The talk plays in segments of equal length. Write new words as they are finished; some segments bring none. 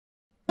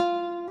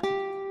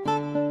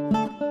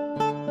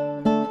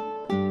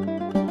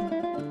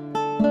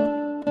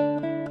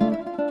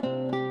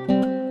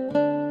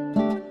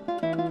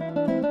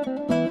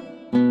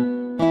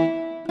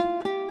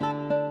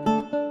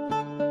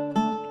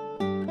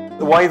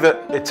the way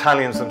that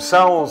Italians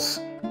themselves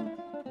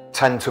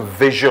tend to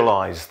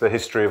visualize the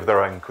history of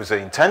their own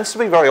cuisine tends to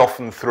be very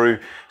often through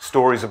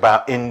stories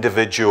about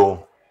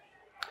individual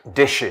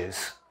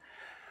dishes,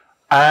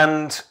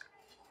 and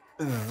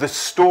the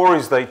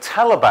stories they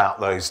tell about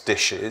those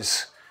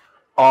dishes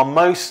are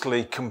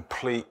mostly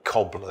complete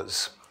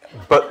cobblers,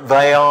 but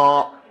they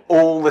are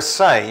all the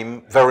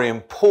same very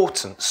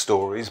important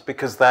stories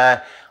because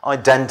they're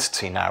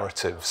identity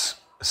narratives,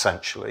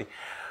 essentially.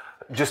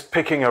 Just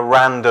picking a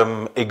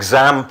random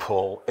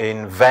example,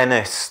 in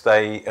Venice,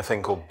 they a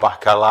thing called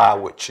bacalà,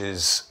 which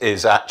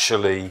is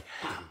actually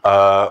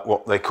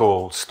what they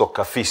call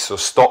stoccafisso,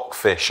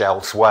 stockfish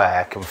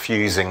elsewhere.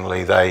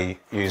 Confusingly, they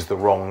use the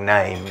wrong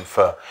name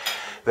for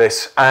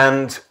this,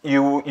 and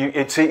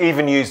it's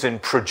even used in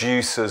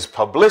producers'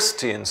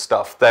 publicity and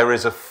stuff. There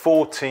is a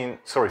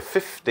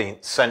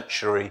 15th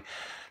century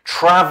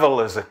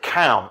traveller's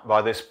account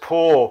by this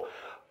poor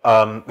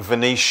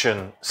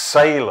Venetian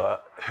sailor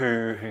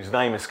whose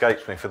name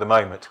escapes me for the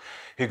moment,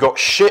 who got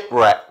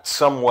shipwrecked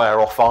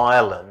somewhere off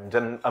Ireland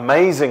and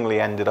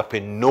amazingly ended up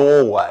in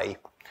Norway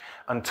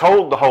and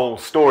told the whole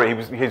story.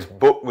 His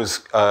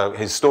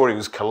story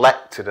was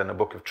collected in a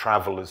book of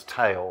travellers'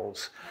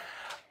 tales,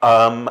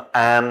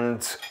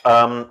 and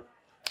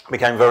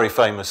became a very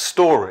famous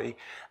story.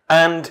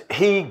 And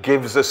he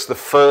gives us the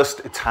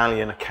first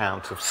Italian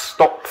account of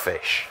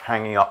stockfish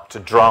hanging up to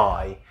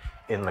dry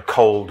in the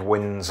cold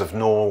winds of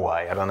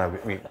Norway. I don't know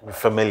if you're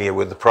familiar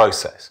with the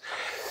process.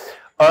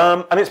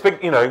 And it's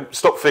big,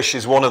 stockfish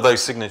is one of those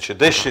signature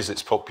dishes.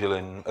 It's popular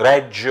in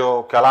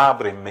Reggio,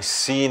 Calabria,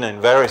 Messina, and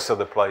various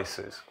other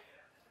places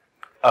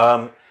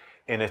in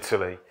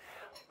Italy.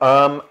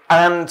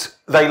 And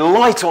they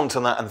light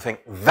onto that and think,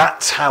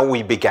 that's how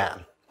we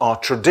began. Our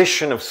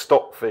tradition of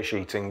stockfish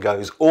eating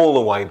goes all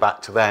the way back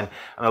to then,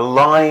 and a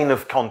line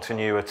of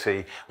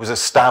continuity was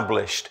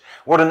established.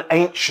 What an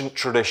ancient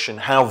tradition,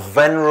 how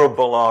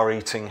venerable our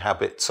eating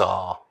habits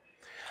are.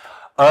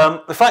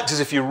 The fact is,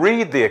 if you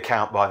read the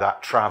account by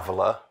that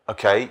traveller,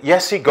 okay,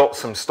 yes, he got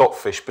some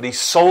stockfish, but he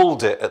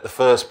sold it at the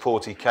first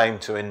port he came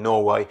to in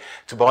Norway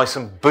to buy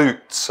some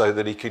boots so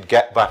that he could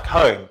get back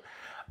home.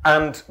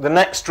 And the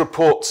next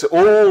reports,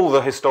 all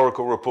the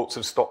historical reports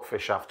of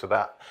stockfish after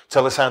that,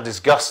 tell us how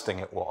disgusting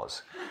it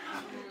was.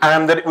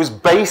 And that it was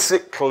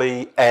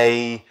basically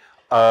a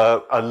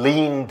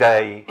lean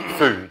day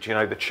food.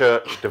 The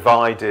church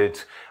divided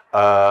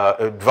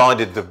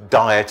the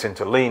diet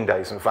into lean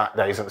days and fat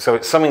days, and so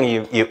it's something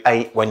you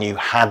ate when you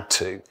had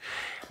to.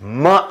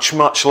 Much,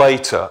 much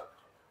later,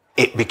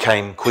 it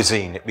became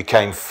cuisine, it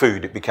became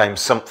food, it became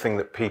something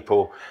that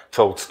people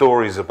told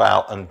stories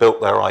about and built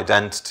their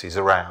identities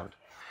around.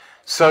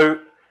 So,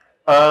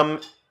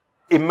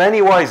 in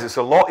many ways, it's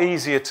a lot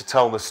easier to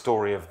tell the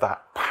story of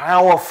that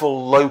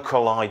powerful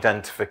local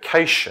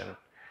identification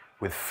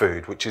with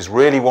food, which is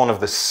really one of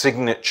the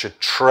signature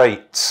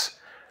traits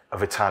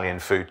of Italian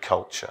food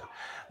culture,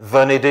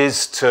 than it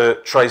is to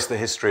trace the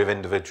history of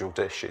individual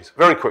dishes.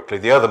 Very quickly,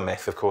 the other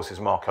myth, of course, is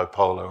Marco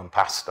Polo and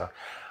pasta.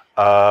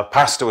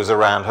 Pasta was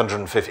around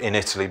in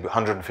Italy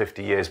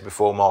 150 years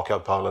before Marco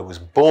Polo was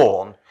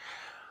born.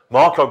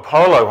 Marco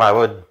Polo,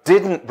 however,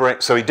 didn't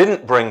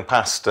bring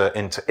pasta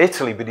into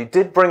Italy, but he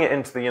did bring it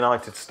into the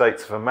United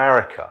States of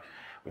America,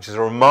 which is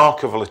a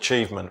remarkable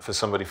achievement for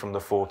somebody from the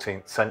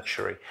 14th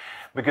century.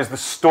 Because the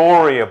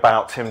story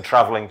about him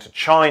traveling to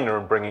China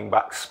and bringing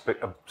back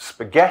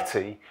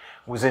spaghetti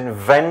was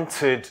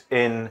invented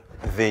in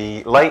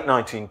the late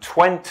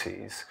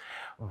 1920s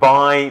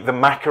by the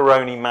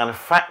Macaroni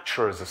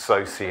Manufacturers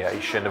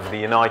Association of the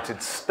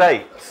United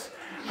States,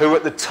 who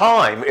at the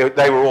time,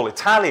 they were all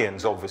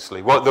Italians,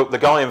 obviously. Well, the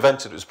guy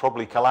invented it was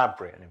probably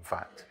Calabrian, in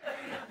fact.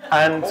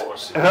 And, of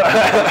course.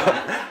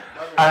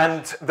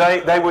 And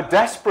they were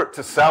desperate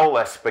to sell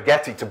their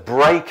spaghetti, to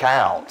break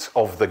out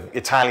of the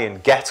Italian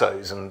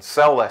ghettos and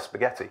sell their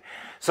spaghetti.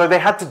 So they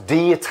had to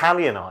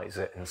de-Italianize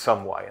it in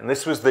some way. And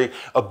this was the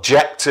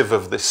objective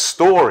of this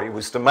story,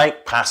 was to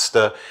make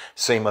pasta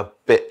seem a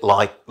bit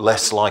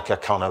less like a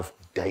kind of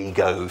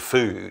Dago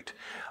food.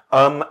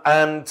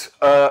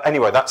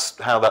 Anyway, that's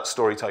how that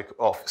story took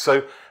off.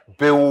 So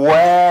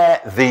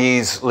beware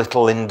these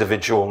little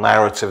individual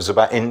narratives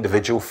about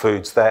individual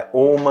foods. They're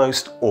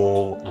almost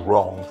all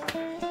wrong.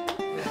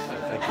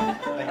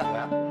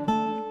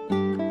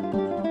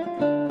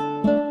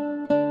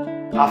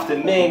 After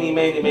many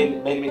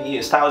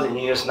years, 1,000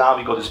 years, now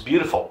we got this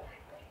beautiful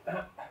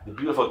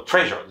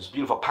treasure, this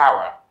beautiful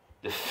power,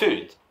 the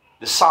food,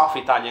 the South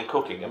Italian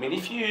cooking. I mean,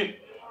 if you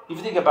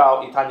think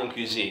about Italian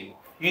cuisine,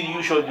 you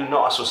usually do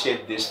not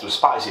associate this to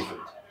spicy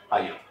food,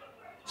 are you?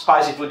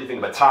 Spicy food, you think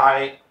about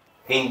Thai,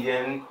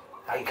 Indian.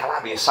 In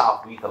Calabria and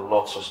South, we eat a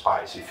lot of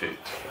spicy food.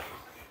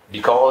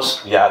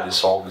 Because we had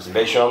this whole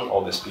invasion,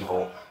 all these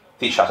people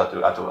teach us how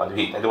to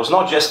eat. And it was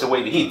not just the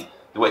way we eat,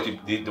 the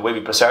way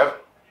we preserve,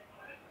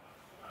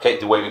 okay,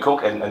 the way we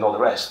cook, and all the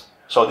rest.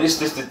 So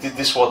this is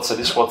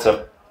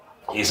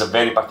a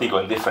very particular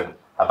and different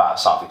about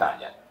South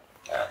Italia.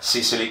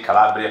 Sicily,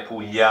 Calabria,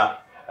 Puglia,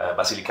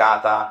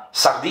 Basilicata,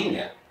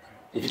 Sardinia.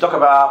 If you talk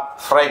about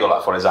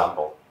fregola, for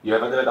example, You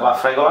ever heard about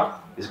fregola?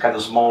 It's kind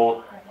of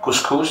small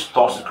couscous,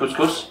 toasted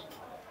couscous.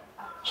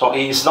 So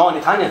it's not an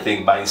Italian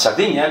thing, but in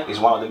Sardinia, it's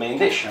one of the main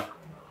dishes.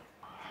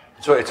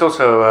 So it's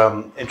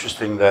also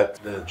interesting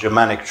that the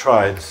Germanic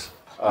tribes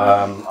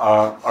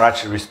are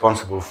actually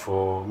responsible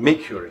for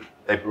meat curing.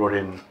 They brought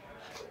in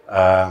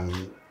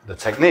the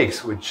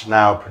techniques which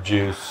now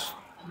produce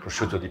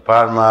prosciutto di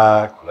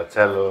Parma,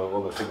 colatello,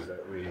 all the things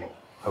that we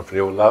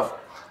hopefully all love.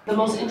 The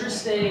most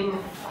interesting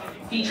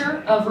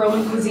feature of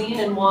Roman cuisine,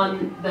 and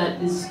one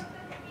that is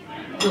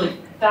really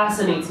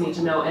fascinates me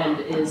to no end,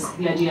 is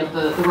the idea of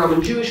the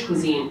Roman Jewish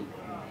cuisine,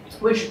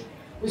 which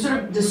we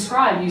sort of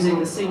describe using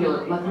the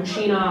singular, la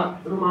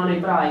cucina romana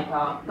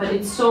ebraica, but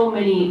it's so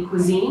many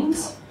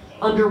cuisines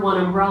under one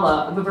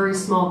umbrella of a very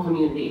small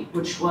community,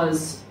 which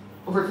was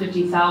over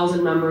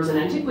 50,000 members in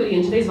antiquity,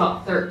 and today's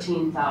about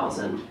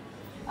 13,000.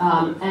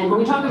 And when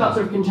we talk about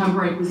sort of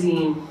contemporary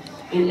cuisine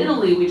in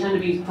Italy, we tend to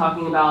be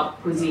talking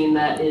about cuisine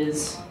that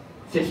is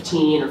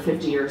 15 or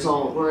 50 years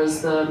old,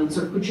 whereas the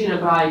sort of cucina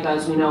ebraica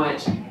as we know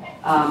it,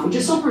 which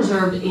is still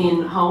preserved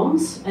in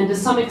homes and to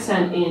some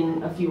extent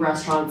in a few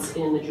restaurants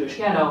in the Jewish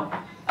ghetto,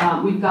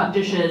 we've got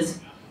dishes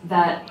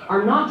that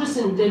are not just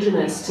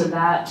indigenous to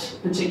that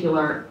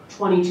particular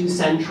 22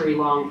 century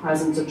long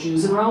presence of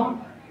Jews in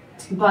Rome,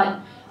 but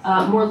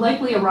more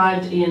likely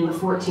arrived in the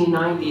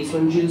 1490s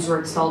when Jews were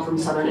expelled from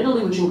southern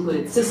Italy, which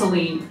included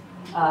Sicily,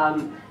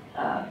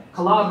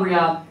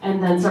 Calabria,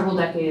 and then several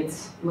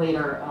decades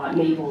later,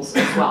 Naples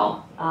as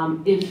well.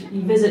 If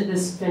you visit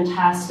this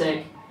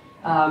fantastic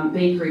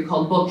bakery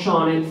called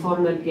Bookshop in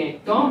Forno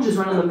Ghetto, which is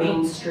right on the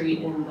main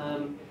street in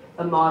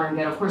the modern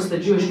ghetto. Of course, the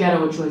Jewish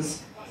ghetto, which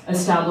was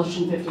established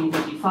in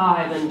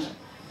 1555 and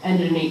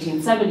ended in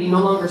 1870, no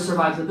longer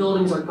survives. The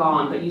buildings are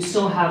gone, but you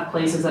still have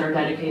places that are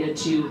dedicated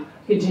to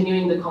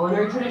continuing the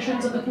culinary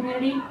traditions of the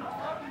community.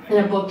 And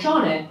at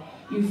Bookshop,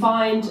 you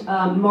find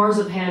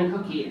marzipan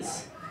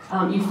cookies.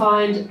 You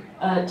find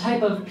a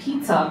type of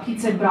pizza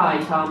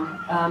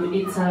ebraica.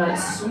 It's a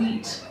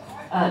sweet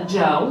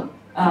dough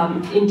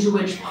into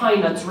which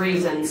pine nuts,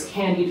 raisins,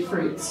 candied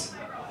fruits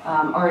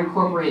are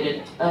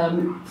incorporated.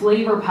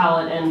 Flavor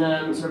palette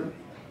and sort of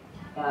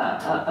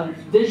a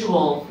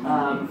visual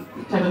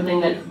type of thing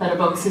that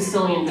evokes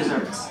Sicilian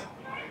desserts.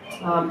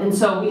 And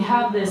so we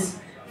have this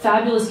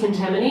fabulous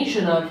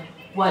contamination of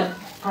what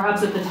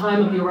perhaps at the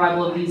time of the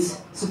arrival of these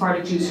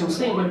Sephardic Jews from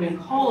Spain would have been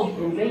called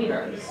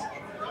invaders,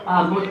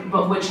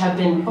 but which have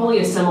been fully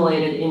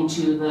assimilated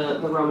into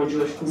the Roman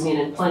Jewish cuisine,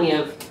 and plenty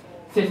of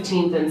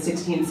 15th and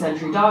 16th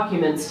century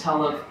documents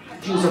tell of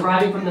Jews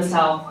arriving from the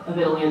south of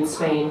Italy and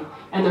Spain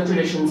and their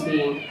traditions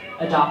being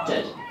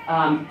adopted.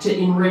 To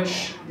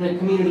enrich the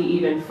community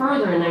even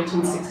further, in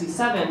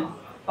 1967,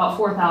 about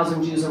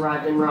 4,000 Jews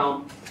arrived in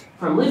Rome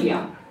from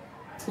Libya.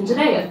 And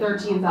today, a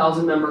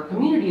 13,000 member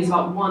community is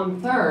about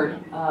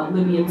 1/3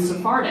 Libyan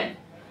Sephardic.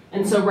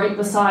 And so right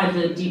beside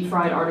the deep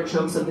fried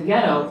artichokes of the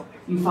ghetto,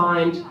 you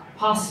find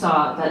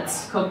pasta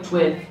that's cooked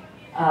with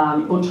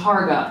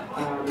botarga,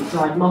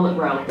 dried mullet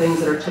roe, things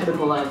that are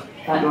typical of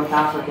that North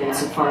African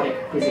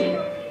Sephardic cuisine.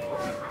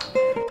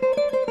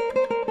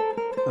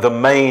 The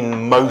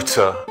main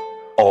motor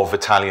of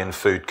Italian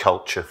food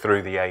culture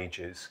through the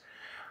ages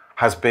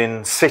has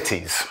been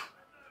cities.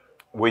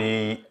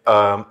 We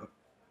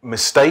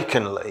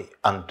mistakenly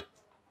and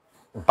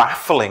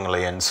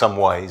bafflingly in some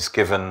ways,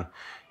 given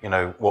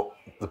what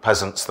the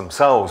peasants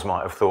themselves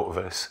might have thought of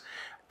us,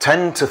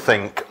 tend to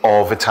think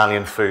of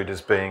Italian food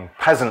as being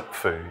peasant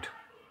food,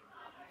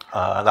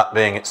 that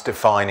being its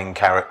defining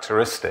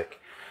characteristic.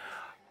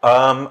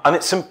 And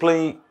it's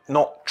simply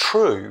not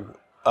true.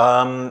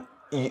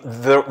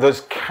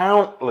 There's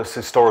countless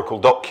historical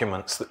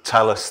documents that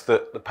tell us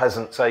that the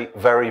peasants ate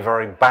very,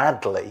 very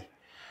badly.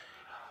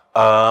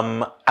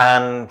 As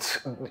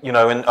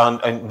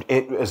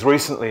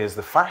recently as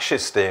the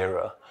fascist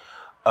era,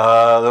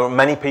 there were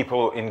many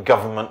people in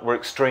government were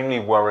extremely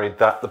worried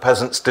that the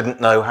peasants didn't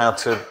know how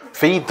to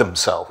feed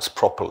themselves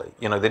properly.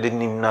 They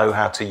didn't even know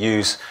how to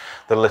use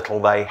the little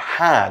they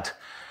had.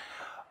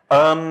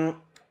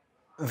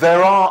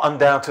 There are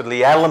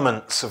undoubtedly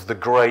elements of the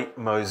great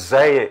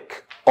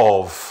mosaic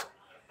of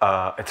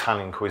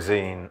Italian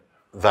cuisine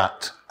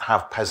that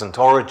have peasant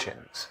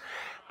origins,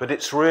 but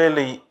it's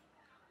really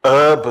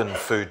urban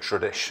food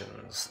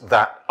traditions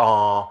that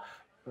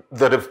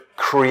have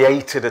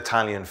created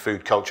Italian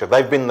food culture.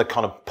 They've been the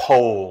kind of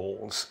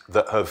poles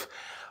that have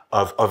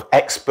of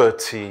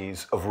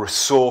expertise, of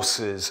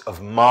resources, of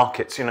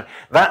markets.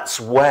 That's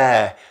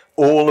where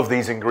all of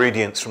these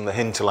ingredients from the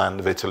hinterland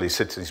of Italy's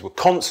cities were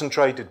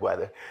concentrated,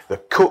 where the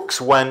cooks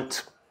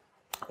went,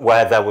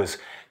 where there was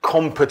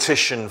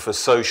competition for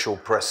social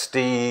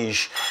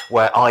prestige,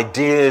 where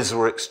ideas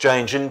were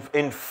exchanged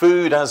in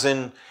food as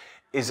in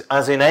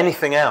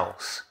anything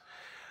else.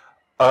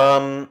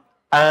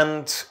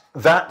 And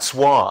that's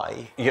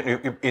why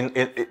in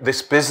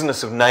this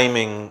business of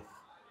naming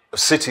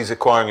cities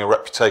acquiring a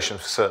reputation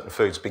for certain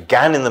foods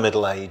began in the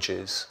Middle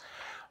Ages,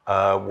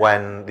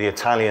 when the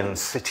Italian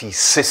city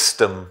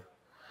system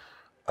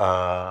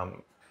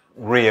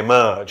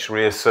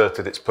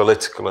reasserted its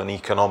political and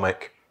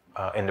economic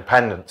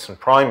independence and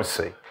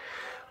primacy.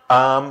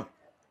 And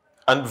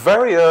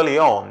very early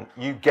on,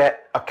 you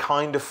get a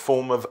kind of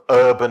form of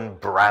urban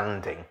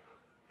branding.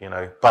 You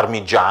know,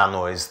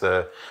 Parmigiano is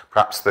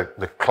perhaps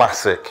the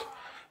classic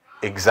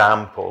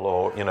example,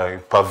 or, you know,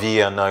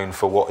 Pavia, known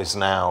for what is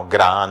now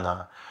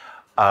Grana.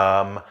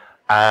 But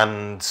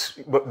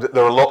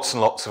there are lots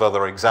and lots of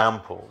other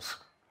examples.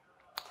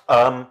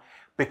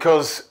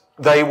 Because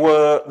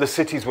the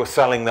cities were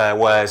selling their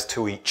wares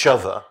to each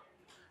other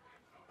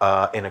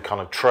in a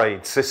kind of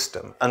trade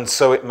system. And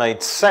so it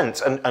made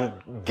sense. And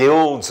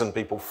guilds and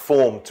people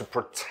formed to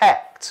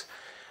protect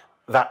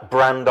that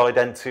brand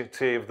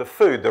identity of the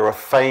food. There are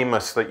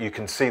famous, that you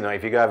can see now,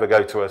 if you ever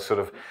go to a sort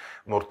of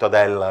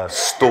mortadella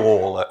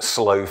stall at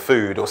Slow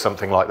Food or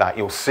something like that,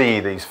 you'll see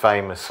these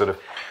famous sort of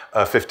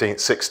 15th,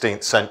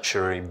 16th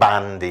century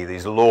bandi,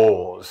 these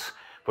laws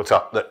put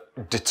up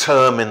that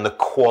determine the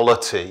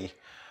quality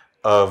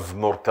of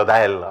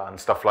mortadella and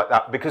stuff like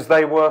that, because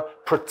they were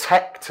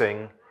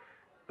protecting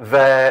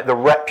the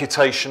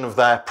reputation of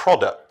their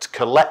product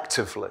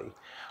collectively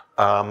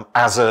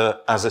as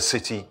a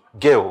city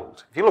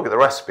guild. If you look at the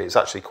recipe, it's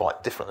actually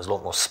quite different. There's a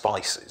lot more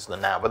spices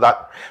than now, but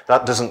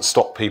that doesn't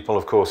stop people,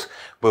 of course,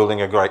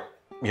 building a great,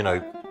 you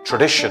know,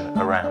 tradition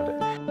around it.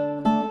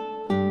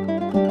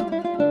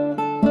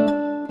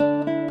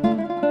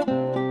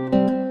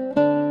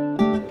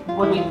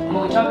 When we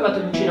talk about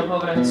the cucina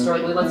povera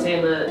historically, let's say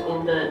in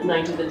the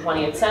 19th and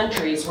 20th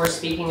centuries,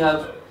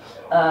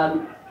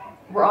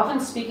 we're often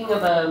speaking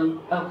of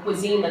a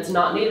cuisine that's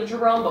not native to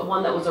Rome, but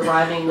one that was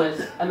arriving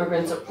with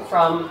immigrants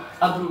from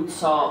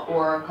Abruzzo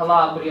or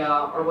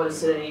Calabria or what is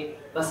today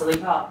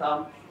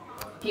Basilicata.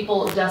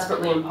 People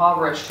desperately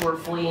impoverished who were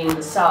fleeing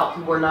the south,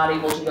 who were not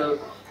able to go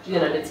to the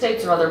United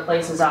States or other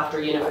places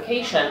after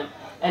unification,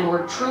 and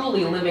were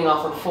truly living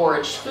off of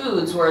foraged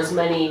foods, whereas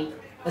many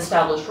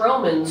established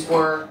Romans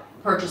were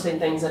purchasing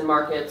things in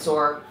markets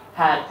or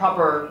had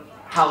proper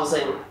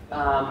housing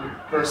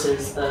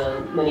versus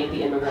many of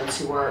the immigrants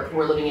who were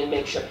living in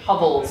makeshift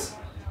hovels.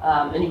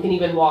 And you can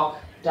even walk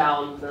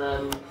down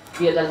the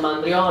Via del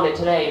Mandrione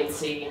today and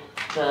see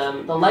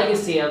the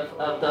legacy of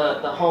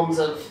the homes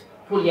of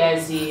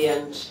Pugliese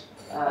and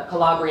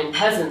Calabrian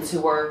peasants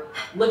who were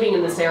living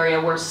in this area,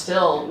 where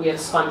still we have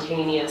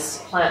spontaneous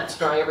plants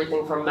growing,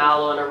 everything from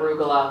mallow and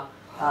arugula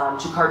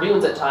to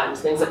cardoons at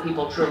times, things that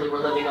people truly were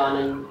living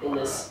on in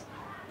this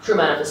true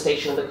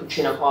manifestation of the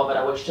cucina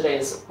povera, which today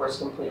is, of course,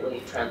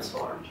 completely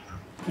transformed.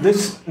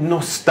 This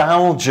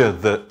nostalgia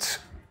that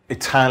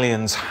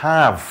Italians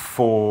have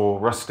for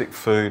rustic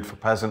food, for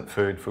peasant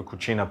food, for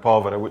cucina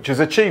povera, which has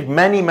achieved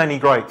many, many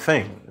great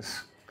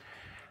things,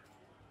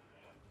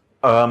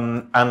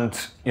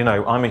 and, you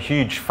know, I'm a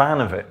huge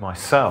fan of it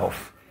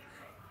myself,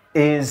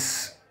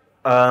 is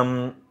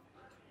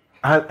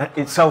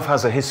itself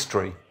has a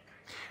history.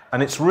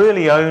 And it's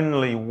really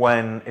only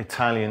when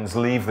Italians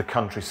leave the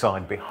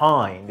countryside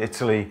behind.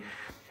 Italy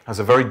has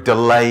a very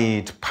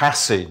delayed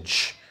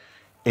passage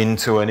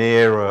into an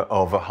era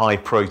of a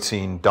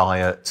high-protein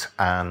diet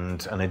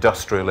and an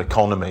industrial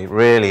economy. It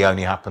really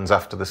only happens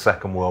after the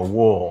Second World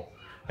War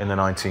in the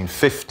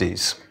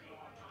 1950s.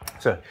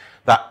 So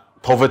that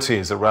poverty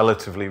is a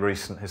relatively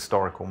recent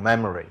historical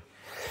memory.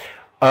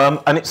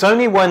 And it's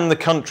only when the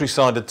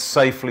countryside had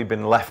safely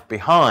been left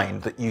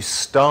behind that you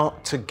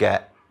start to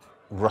get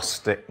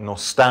rustic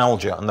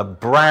nostalgia, and the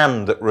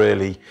brand that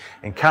really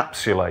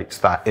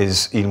encapsulates that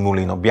is Il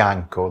Mulino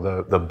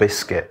Bianco, the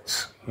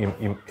biscuits.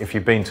 If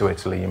you've been to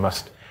Italy, you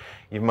must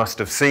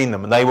have seen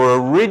them. And they were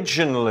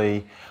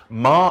originally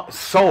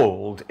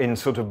sold in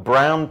sort of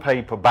brown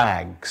paper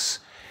bags,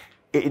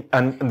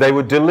 and they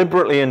were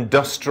deliberately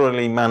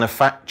industrially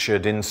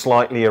manufactured in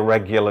slightly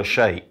irregular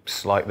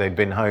shapes, like they'd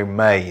been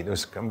homemade.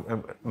 There's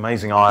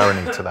amazing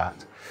irony to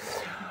that.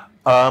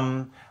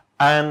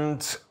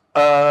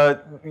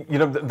 You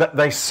know,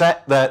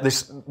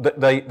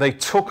 they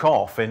took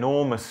off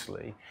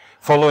enormously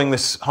following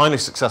this highly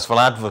successful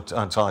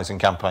advertising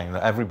campaign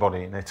that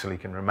everybody in Italy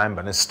can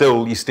remember, and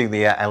still you see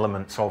the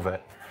elements of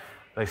it.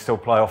 They still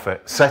play off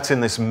it. Set in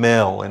this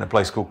mill in a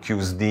place called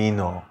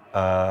Chiusdino,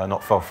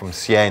 not far from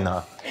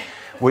Siena,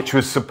 which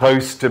was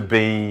supposed to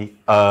be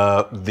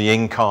the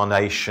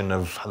incarnation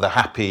of the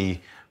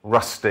happy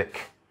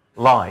rustic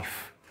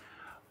life,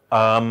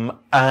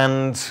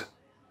 and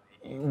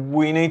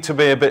we need to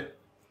be a bit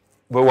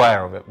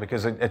aware of it,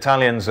 because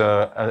Italians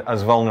are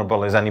as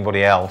vulnerable as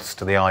anybody else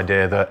to the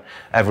idea that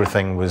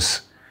everything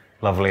was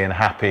lovely and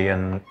happy,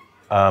 and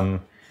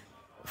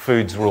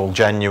foods were all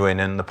genuine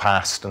in the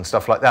past and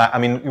stuff like that. I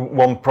mean,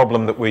 one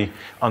problem that we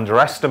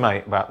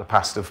underestimate about the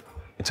past of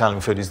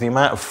Italian food is the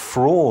amount of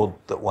fraud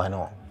that went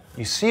on.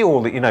 You see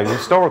all the, you know, the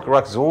historical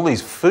records, all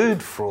these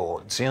food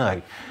frauds, you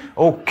know,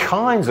 all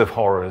kinds of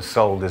horrors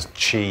sold as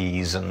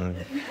cheese and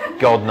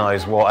God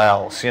knows what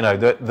else. You know,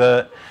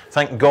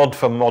 thank God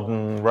for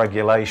modern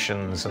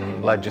regulations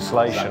and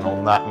legislation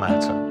on that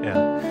matter.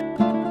 Yeah.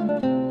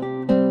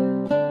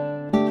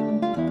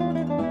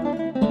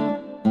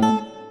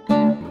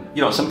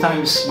 You know,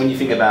 sometimes when you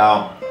think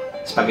about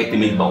spaghetti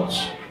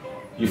meatballs,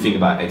 you think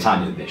about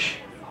Italian dish.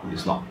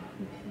 It's not.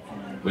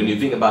 When you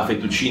think about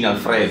fettuccine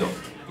alfredo,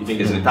 you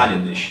think it's an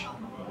Italian dish.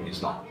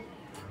 It's not.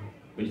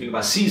 When you think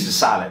about Caesar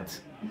salad,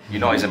 you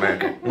know it's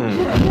American.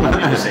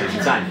 People say it's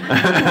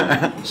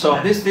Italian.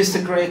 So this is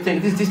the great thing.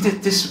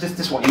 This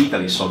is why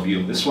Italy is so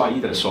beautiful. This is why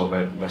Italy is so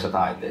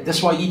versatile.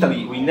 That's why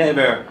Italy, we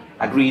never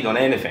agreed on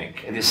anything,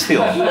 and it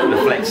still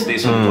reflects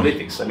this in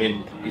politics. I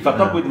mean, if I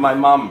talk with my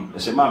mom, I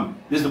say, "Mom,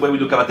 this is the way we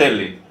do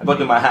cavatelli." I put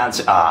in my hand and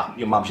say, "Ah,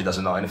 your mom, she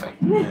doesn't know anything."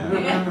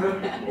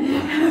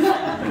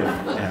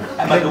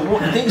 But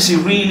the things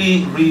that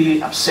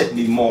really upset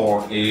me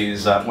more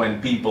is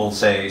when people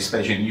say,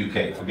 especially in the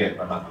UK, forget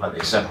about what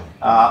they said,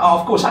 "Oh,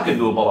 of course I can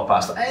do a bowl of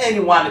pasta.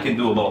 Anyone can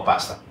do a bowl of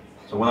pasta."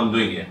 So what I'm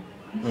doing here,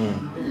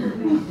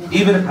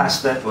 even a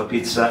pasta or a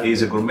pizza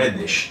is a gourmet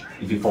dish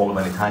if you follow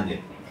an Italian.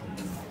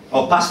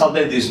 Oh, pasta al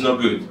dente is no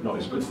good. No,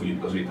 it's good for you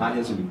because we're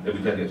Italians and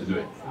we tell you to do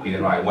it in the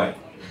right way.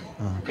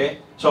 Okay?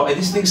 So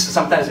these things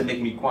sometimes they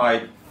make me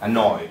quite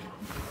annoyed.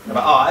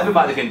 About, oh,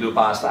 everybody can do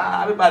pasta.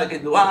 Everybody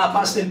can do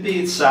pasta and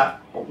pizza.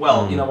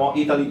 Well, you know what?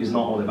 Italy is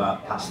not all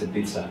about pasta and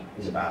pizza.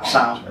 It's about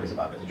South, it's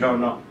about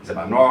Mezzogiorno, it's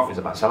about North, it's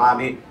about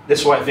salami.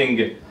 That's why I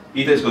think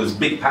Italy's got this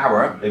big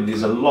power, and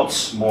there's a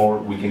lots more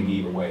we can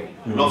give away.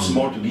 Lots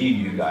more to give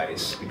you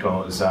guys,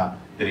 because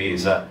there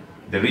is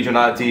the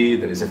regionality,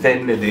 there is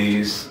ethnicity,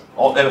 there is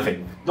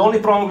everything. The only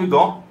problem we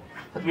got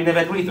that we never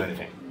agreed to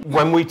anything.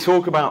 When we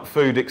talk about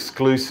food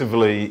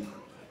exclusively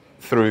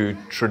through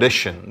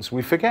traditions,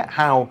 we forget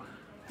how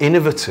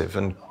innovative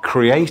and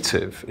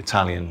creative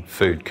Italian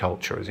food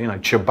culture is. You know,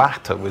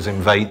 ciabatta was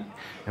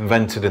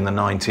invented in the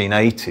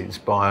 1980s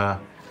by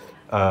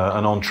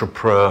an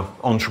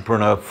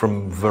entrepreneur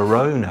from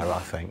Verona, I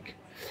think.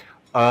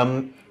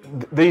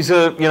 These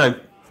are, you know,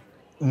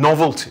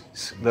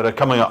 novelties that are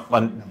coming up,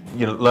 and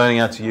you know, learning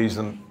how to use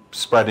them,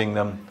 spreading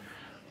them.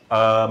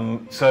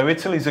 So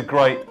Italy's a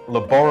great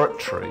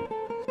laboratory.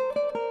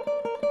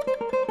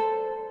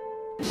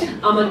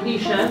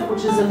 Amatrice,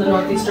 which is in the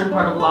northeastern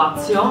part of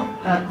Lazio,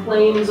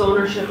 claims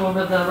ownership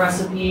over the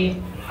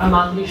recipe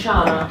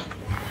amatriciana,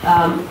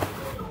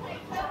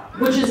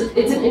 which is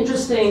an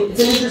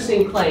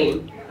interesting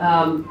claim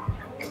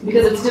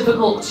because it's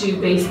difficult to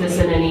base this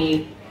in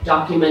any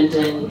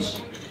documented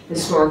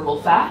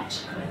historical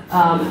fact.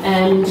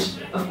 And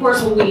of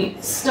course, when we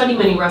study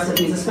many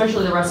recipes,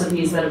 especially the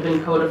recipes that have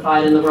been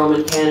codified in the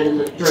Roman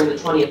canon during the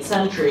 20th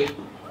century,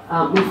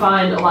 we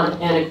find a lot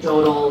of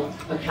anecdotal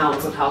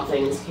accounts of how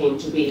things came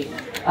to be.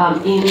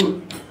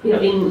 In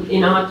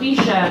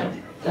amatrice,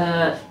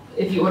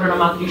 if you order an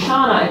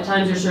amatriciana, at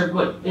times you're served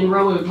what in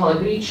Rome we would call a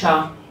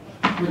gricia,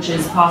 which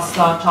is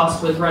pasta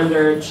tossed with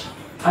rendered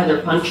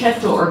either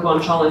pancetto or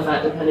guanciale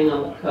fat, depending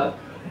on the cook.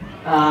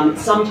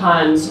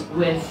 Sometimes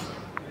with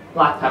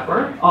black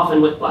pepper,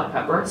 often with black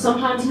pepper,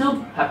 sometimes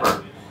no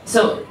pepper.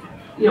 So,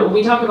 you know, when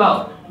we talk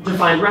about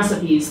defined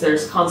recipes,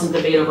 there's constant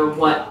debate over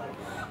what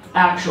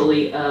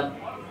actually a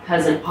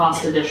peasant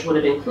pasta dish would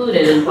have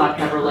included, and black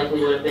pepper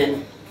likely would have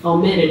been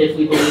omitted if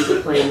we believe the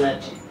claim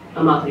that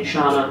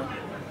amatriciana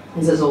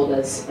is as old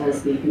as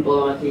the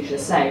people of Amatrice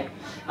say.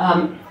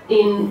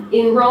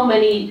 In Rome,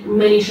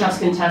 many chefs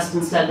contest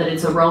instead that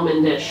it's a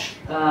Roman dish,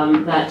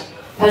 that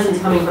peasants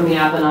coming from the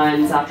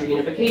Apennines after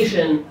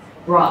unification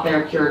brought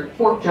their cured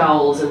pork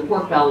jowls and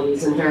pork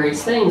bellies and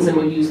various things and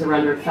would use the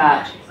rendered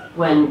fat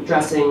when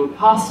dressing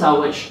pasta,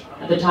 which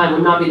at the time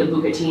would not be the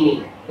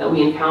bucatini that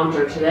we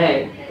encounter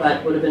today,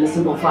 but would have been a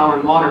simple flour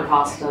and water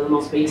pasta, the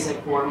most basic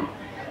form.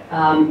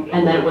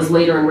 And then it was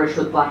later enriched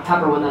with black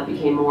pepper when that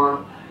became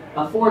more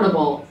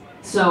affordable.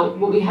 So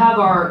what we have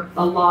are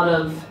a lot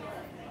of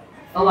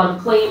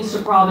claims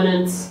to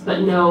provenance,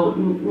 but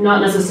not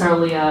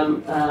necessarily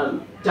a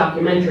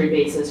documentary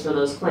basis for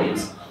those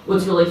claims.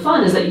 What's really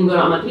fun is that you can go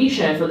to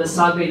Amatrice for the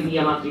Sagre di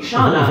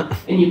Amatriciana,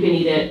 and you can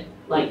eat it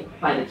like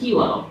by the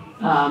kilo.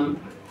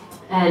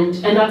 And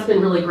that's been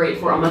really great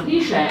for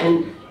Amatrice.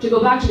 And to go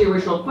back to the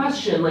original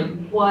question, like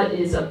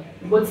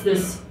what's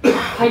this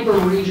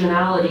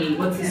hyper-regionality,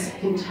 what's this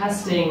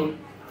contesting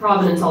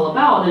provenance all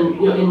about? And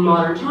you know, in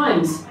modern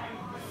times,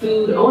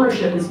 food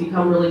ownership has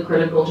become really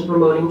critical to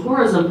promoting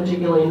tourism,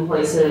 particularly in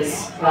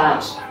places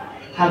that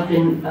have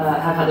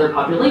had their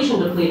population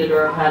depleted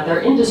or have had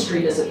their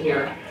industry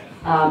disappear.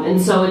 And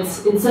so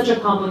it's such a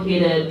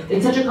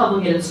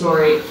complicated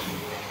story,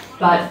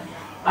 but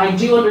I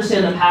do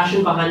understand the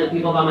passion behind the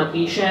people of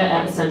Amatrice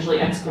at essentially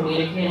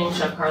excommunicating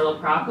Chef Carlo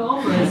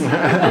Cracco.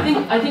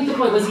 I think the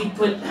point was he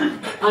put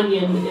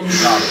onion in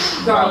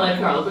garlic.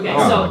 Okay,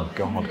 so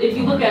if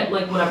you look at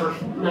like whatever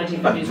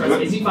 1950s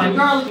recipes, you find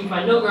garlic, you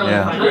find no garlic,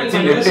 you find onion,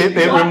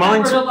 you find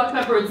black pepper, no black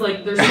pepper. It's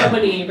like there's so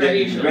many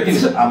variations. I think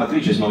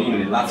Amatrice is not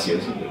even in Lazio,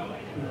 isn't it?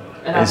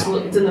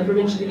 It's in the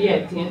provincia di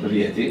Rieti.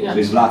 Rieti, yeah. So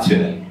it's Lazio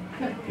then,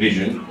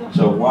 region.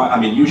 So why? I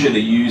mean, usually they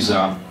use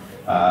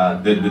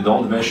the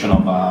old version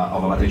of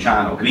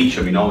amatriciano,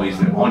 gricia, we know is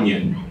the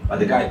onion, but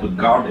the guy put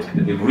garlic.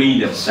 They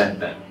really upset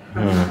them.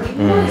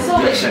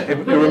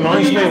 It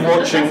reminds me of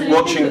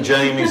watching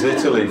Jamie's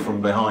Italy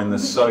from behind the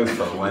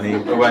sofa when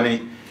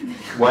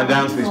went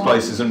down to these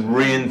places and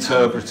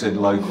reinterpreted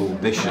local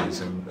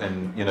dishes,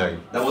 and you know,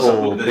 that was a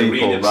book that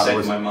really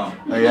upset my mom.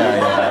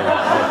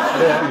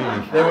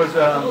 There was,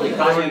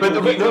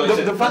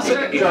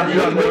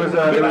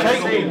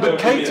 but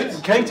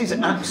Katie's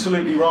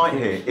absolutely right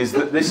here. Is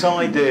that this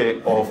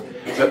idea of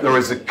that there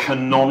is a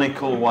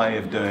canonical way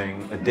of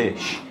doing a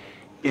dish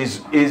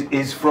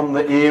is from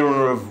the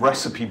era of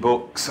recipe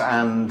books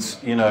and,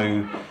 you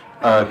know,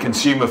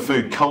 consumer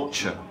food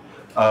culture.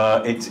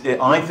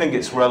 I think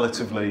it's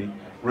relatively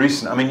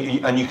recent. I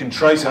mean, and you can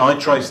trace it. I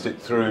traced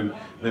it through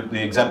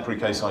the exemplary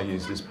case I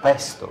used is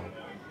pesto,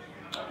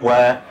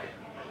 where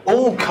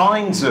all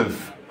kinds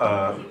of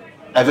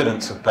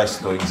evidence of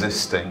pesto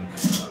existing,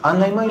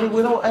 and they made it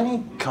with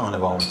any kind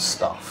of old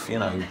stuff, you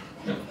know,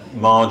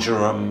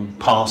 marjoram,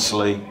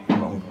 parsley,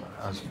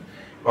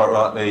 quite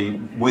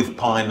rightly, with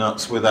pine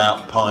nuts,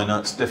 without pine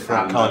nuts,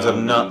 different kinds of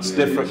nuts,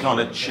 different kind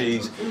of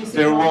cheese. There's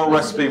a raw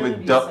recipe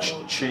with Dutch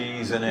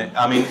cheese in it.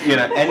 I mean, you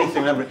know,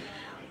 anything and everything.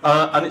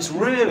 And it's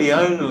really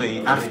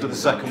only after the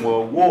Second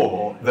World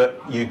War that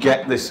you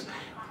get this,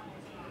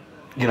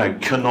 you know,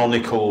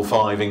 canonical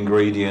 5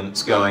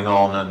 ingredients going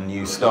on, and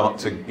you start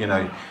to, you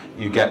know,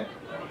 you get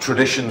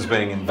traditions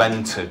being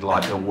invented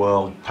like the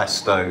World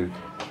Pesto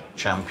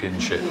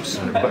Championships.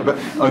 But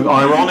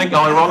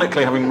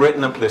ironically, having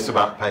written up this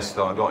about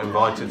pesto, I got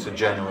invited to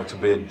Genoa to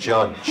be a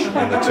judge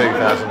in the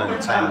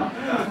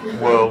 2010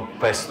 World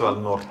Pesto al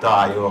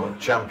Mortaio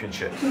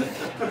Championship.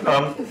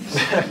 Yeah,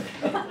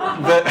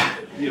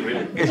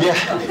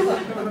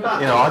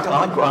 you know,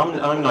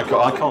 I'm like,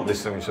 I can't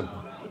distinguish a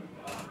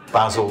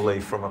basil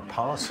leaf from a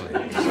parsley,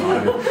 so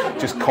I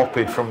just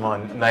copied from my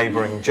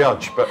neighbouring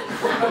judge. But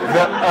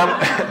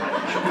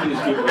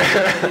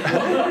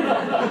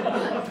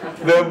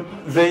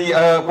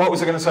what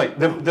was I going to say?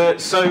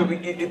 So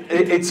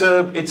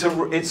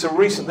it's a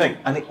recent thing,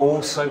 and it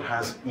also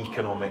has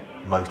economic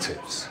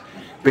motives,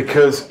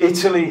 because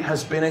Italy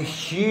has been a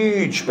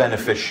huge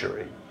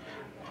beneficiary,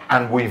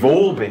 and we've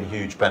all been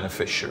huge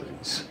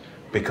beneficiaries,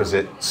 because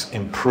it's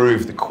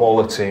improved the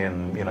quality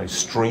and, you know,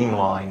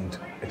 streamlined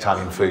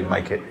Italian food,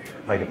 made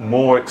it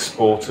more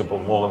exportable,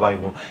 more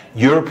available.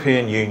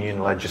 European Union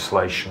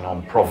legislation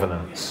on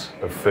provenance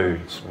of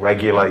foods,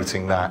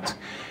 regulating that,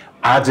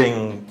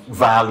 adding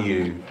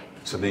value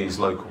to these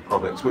local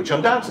products, which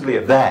undoubtedly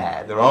are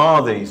there. There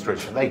are these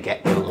traditions, they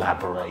get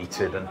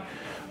elaborated, and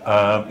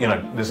you know,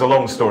 there's a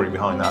long story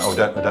behind that. I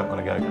don't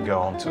want to go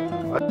on to it.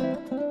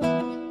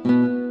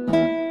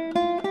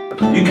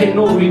 You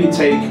cannot really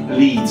take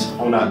lead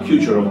on a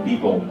culture of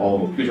people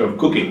or culture of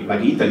cooking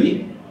like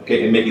Italy,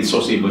 okay, and make it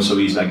so simple, so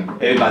easy, like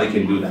everybody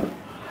can do that.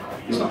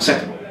 It's not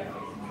acceptable.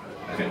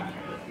 Okay.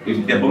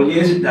 If the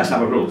Bolognese doesn't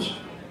have rules,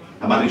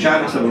 a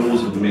Matriciana has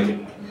rules to make it.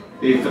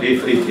 If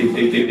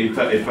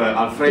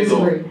Alfredo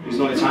is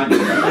not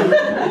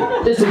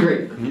Italian.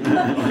 Disagree.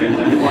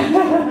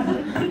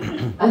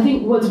 I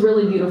think what's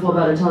really beautiful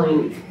about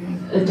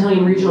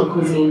Italian regional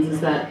cuisines is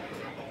that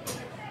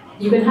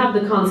you can have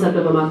the concept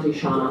of a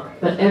matriciana,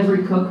 but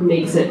every cook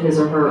makes it his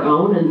or her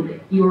own,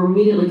 and you are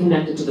immediately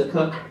connected to the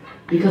cook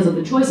because of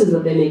the choices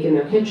that they make in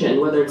their kitchen,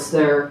 whether it's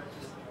their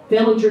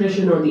family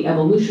tradition or the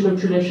evolution of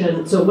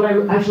tradition. So what I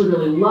actually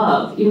really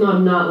love, even though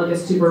I'm not like a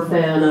super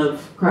fan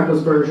of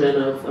Cracco's version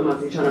of a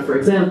matriciana, for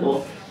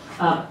example,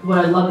 what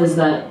I love is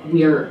that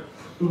we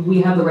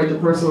have the right to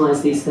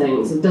personalize these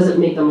things. It doesn't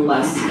make them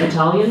less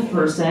Italian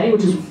per se,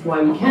 which is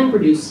why we can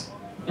produce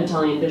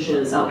Italian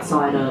dishes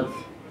outside of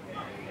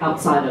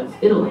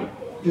Italy,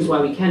 which is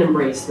why we can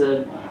embrace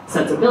the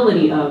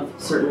sensibility of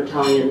certain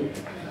Italian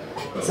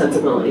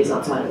sensibilities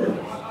outside of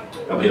Italy.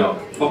 You know,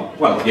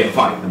 well, yeah,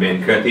 fine. I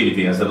mean,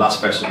 creativity, as the last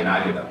person can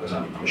argue that, because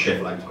I'm a chef,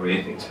 I like to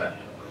create things. But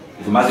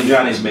if a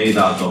matriciana is made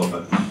out of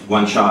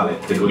guanciale,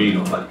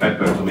 pecorino, like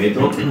pepper,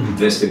 tomato,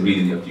 that's the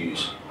ingredient you have to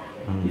use.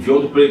 If you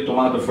want to put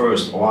tomato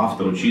first or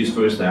after, or cheese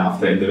first or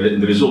after, and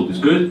the result is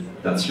good,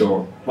 that's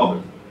your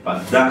problem.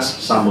 But that's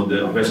some of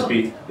the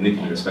recipe that need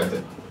to be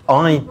respected.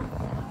 I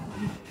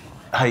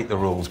hate the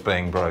rules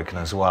being broken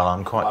as well.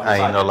 I'm quite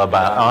anal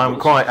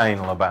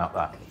about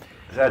that.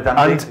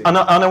 And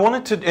I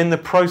wanted to, in the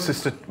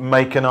process, to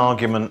make an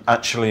argument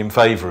actually in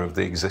favour of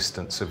the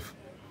existence of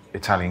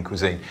Italian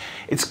cuisine.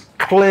 It's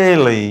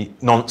clearly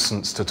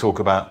nonsense to talk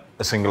about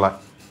a single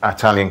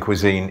Italian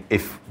cuisine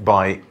if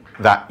by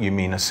that you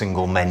mean a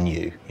single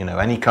menu. You know,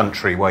 any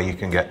country where you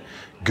can get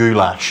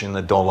goulash in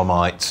the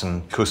Dolomites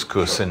and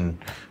couscous in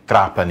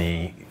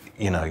Trapani,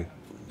 you know,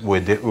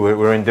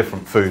 we're in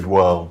different food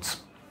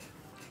worlds.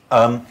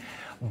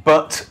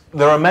 But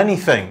there are many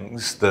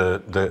things,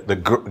 the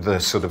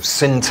sort of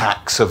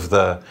syntax of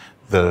the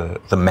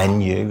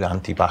menu,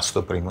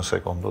 antipasto, primo,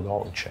 secondo,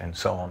 dolce, and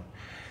so on.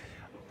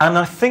 And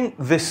I think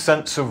this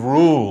sense of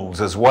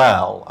rules as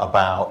well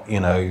about, you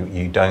know,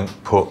 you don't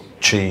put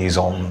cheese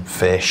on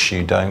fish,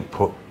 you don't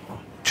put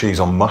cheese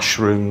on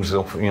mushrooms,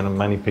 or, you know,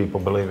 many people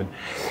believe in.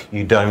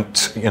 You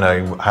don't, you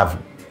know,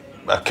 have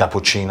a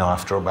cappuccino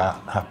after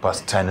about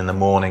 10:30 in the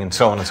morning, and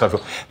so on and so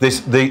forth.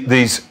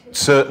 These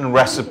certain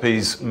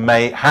recipes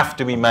may have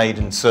to be made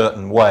in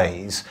certain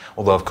ways,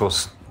 although of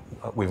course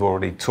we've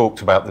already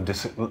talked about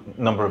the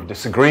number of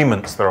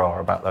disagreements there are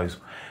about those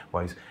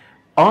ways.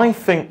 I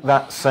think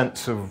that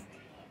sense of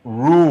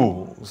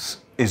rules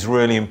is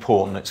really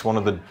important. It's one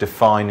of the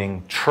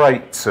defining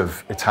traits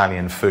of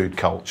Italian food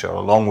culture,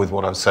 along with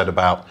what I've said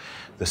about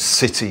the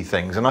city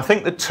things. And I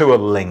think the two are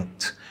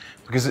linked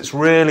because it's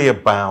really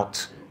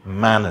about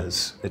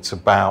manners. It's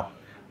about,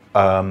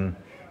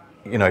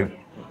 you know,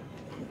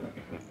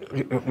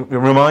 it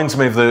reminds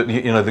me of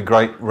the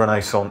great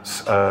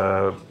Renaissance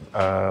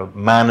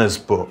manners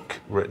book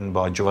written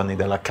by Giovanni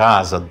della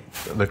Casa,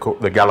 the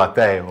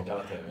Galateo,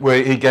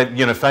 where he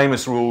get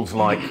famous rules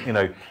like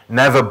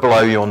never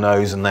blow your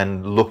nose and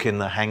then look in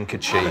the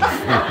handkerchief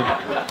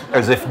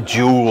as if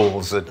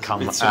jewels had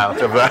come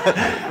out of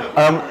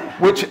that,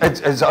 which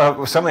is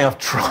something I've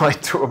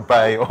tried to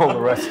obey all the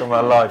rest of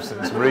my life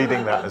since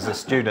reading that as a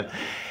student.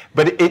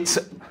 But it's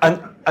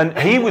and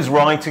he was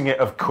writing it,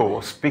 of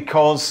course,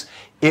 because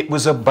it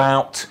was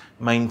about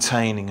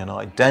maintaining an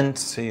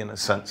identity and a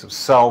sense of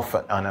self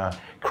and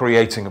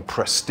creating a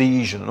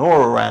prestige and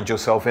aura around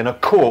yourself in a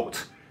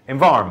court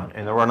environment,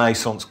 in a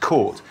Renaissance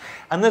court.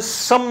 And there's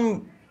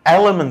some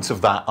element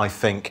of that, I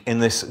think, in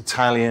this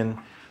Italian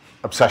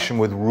obsession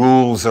with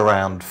rules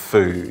around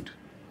food.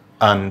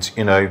 And,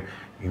 you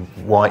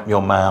wipe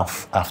your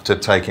mouth after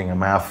taking a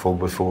mouthful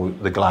before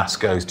the glass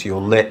goes to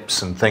your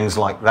lips and things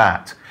like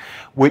that,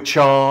 which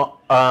are...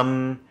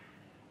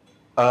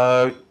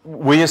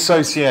 we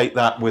associate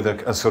that with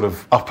a sort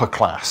of upper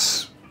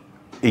class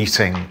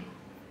eating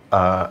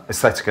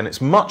aesthetic, and it's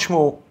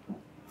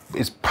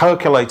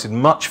percolated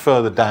much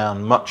further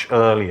down, much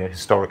earlier,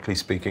 historically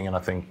speaking, and I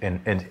think in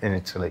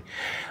Italy.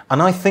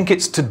 And I think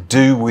it's to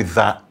do with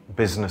that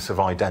business of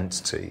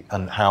identity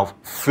and how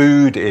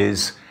food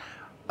is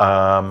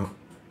a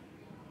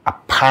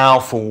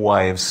powerful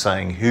way of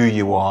saying who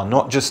you are,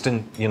 not just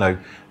in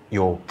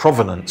your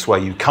provenance, where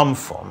you come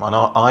from. And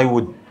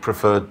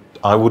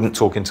I wouldn't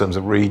talk in terms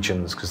of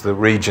regions, because the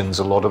regions,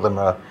 a lot of them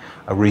are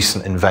a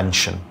recent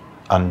invention.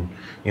 And,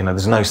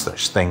 there's no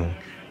such thing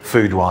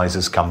food-wise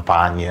as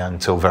Campania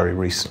until very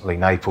recently.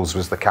 Naples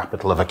was the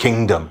capital of a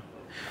kingdom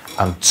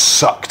and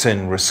sucked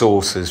in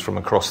resources from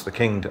across the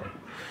kingdom.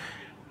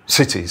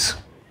 Cities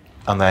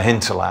and their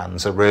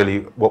hinterlands are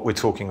really what we're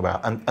talking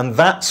about. And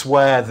that's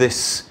where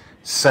this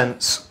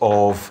sense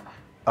of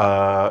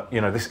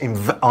this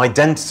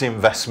identity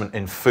investment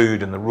in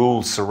food and the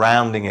rules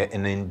surrounding it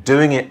and in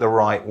doing it the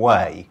right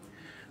way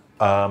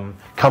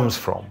comes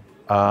from.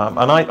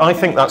 And I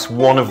think that's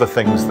one of the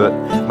things that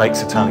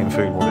makes Italian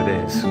food what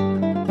it is.